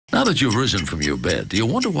Now that you've risen from your bed, do you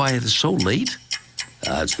wonder why it is so late?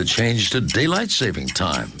 It's the change to daylight saving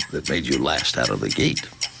time that made you last out of the gate.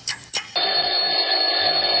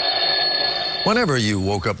 Whenever you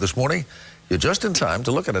woke up this morning, you're just in time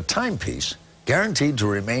to look at a timepiece guaranteed to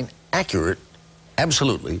remain accurate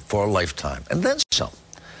absolutely for a lifetime. And then some.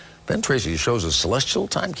 Ben Tracy shows us celestial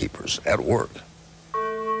timekeepers at work.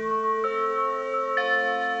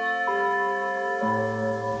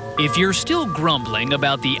 If you're still grumbling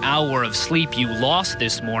about the hour of sleep you lost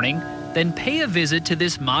this morning, then pay a visit to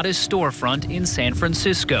this modest storefront in San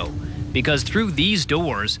Francisco, because through these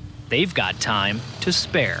doors, they've got time to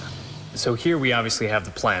spare. So here we obviously have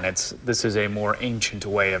the planets. This is a more ancient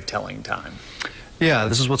way of telling time. Yeah,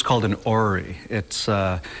 this is what's called an orrery. It's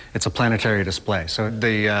a planetary display. So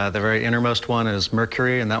the very innermost one is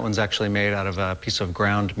Mercury, and that one's actually made out of a piece of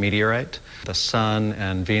ground meteorite. The Sun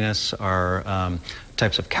and Venus are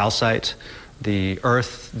types of calcite. The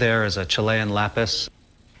Earth there is a Chilean lapis.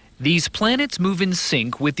 These planets move in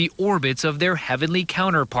sync with the orbits of their heavenly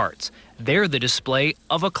counterparts. They're the display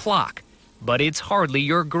of a clock, but it's hardly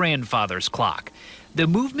your grandfather's clock. The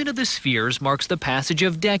movement of the spheres marks the passage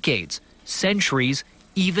of decades, centuries,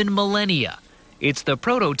 even millennia. It's the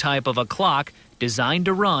prototype of a clock designed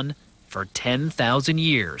to run for 10,000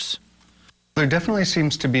 years. There definitely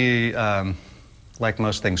seems to be, like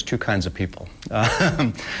most things, two kinds of people.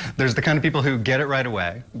 There's the kind of people who get it right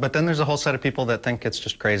away, but then there's a whole set of people that think it's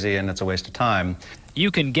just crazy and it's a waste of time.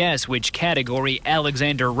 You can guess which category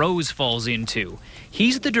Alexander Rose falls into.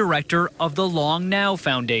 He's the director of the Long Now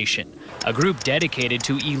Foundation, a group dedicated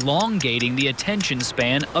to elongating the attention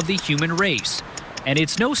span of the human race. And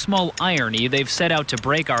it's no small irony they've set out to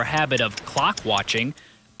break our habit of clock watching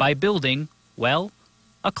by building, well,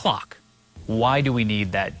 a clock. Why do we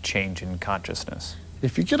need that change in consciousness?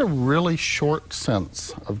 If you get a really short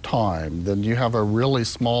sense of time, then you have a really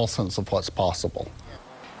small sense of what's possible.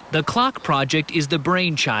 The Clock Project is the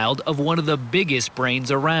brainchild of one of the biggest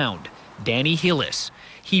brains around, Danny HIllis.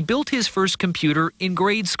 He built his first computer in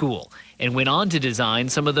grade school and went on to design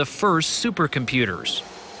some of the first supercomputers.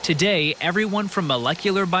 Today, everyone from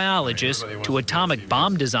molecular biologists to atomic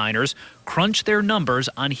bomb designers crunch their numbers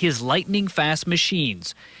on his lightning-fast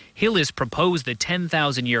machines. HIllis proposed the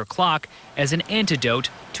 10,000-year clock as an antidote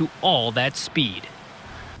to all that speed.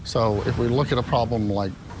 So if we look at a problem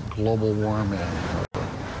like global warming or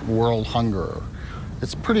world hunger,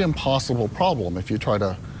 it's a pretty impossible problem if you try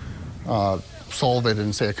to solve it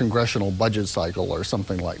in, say, a congressional budget cycle or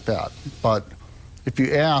something like that. But if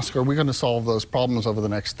you ask, are we going to solve those problems over the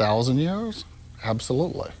next 1,000 years?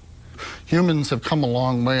 Absolutely. Humans have come a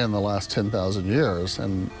long way in the last 10,000 years,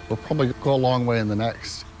 and we'll probably go a long way in the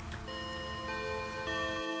next.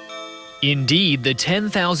 Indeed, the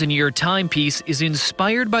 10,000-year timepiece is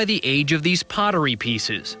inspired by the age of these pottery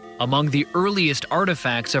pieces, among the earliest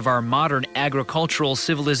artifacts of our modern agricultural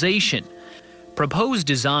civilization. Proposed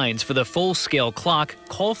designs for the full-scale clock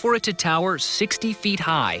call for it to tower 60 feet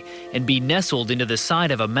high and be nestled into the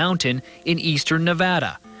side of a mountain in eastern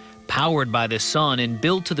Nevada. Powered by the sun and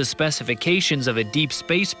built to the specifications of a deep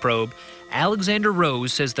space probe, Alexander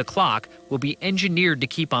Rose says the clock will be engineered to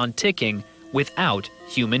keep on ticking without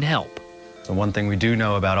human help. The one thing we do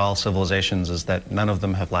know about all civilizations is that none of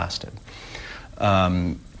them have lasted.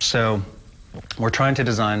 So we're trying to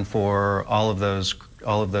design for all of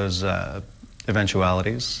those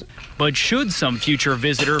eventualities. But should some future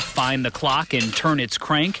visitor find the clock and turn its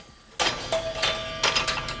crank,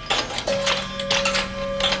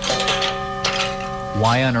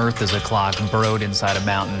 why on earth does a clock burrowed inside a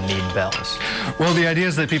mountain need bells? Well, the idea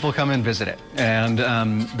is that people come and visit it. And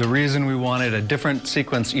the reason we wanted a different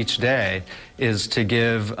sequence each day is to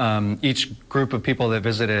give each group of people that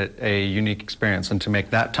visit it a unique experience and to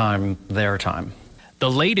make that time their time. The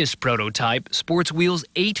latest prototype sports wheels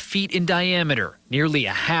 8 feet in diameter, nearly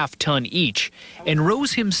a half-ton each, and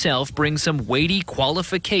Rose himself brings some weighty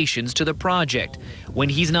qualifications to the project. When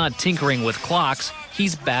he's not tinkering with clocks,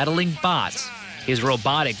 he's battling bots. His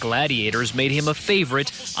robotic gladiators made him a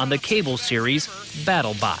favorite on the cable series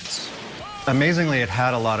BattleBots. Amazingly, it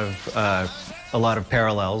had a lot of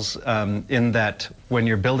parallels in that when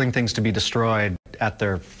you're building things to be destroyed at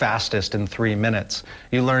their fastest in 3 minutes,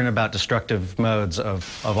 you learn about destructive modes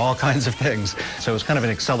of all kinds of things. So it was kind of an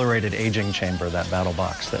accelerated aging chamber, that battle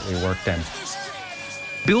box that we worked in.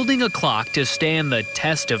 Building a clock to stand the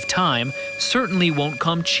test of time certainly won't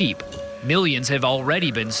come cheap. Millions have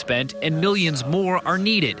already been spent and millions more are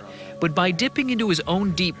needed. But by dipping into his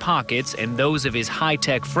own deep pockets and those of his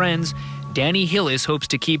high-tech friends, Danny HIllis hopes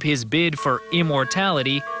to keep his bid for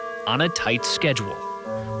immortality on a tight schedule.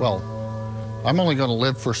 Well, I'm only going to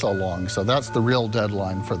live for so long, so that's the real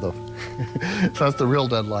deadline for the that's the real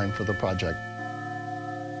deadline for the project.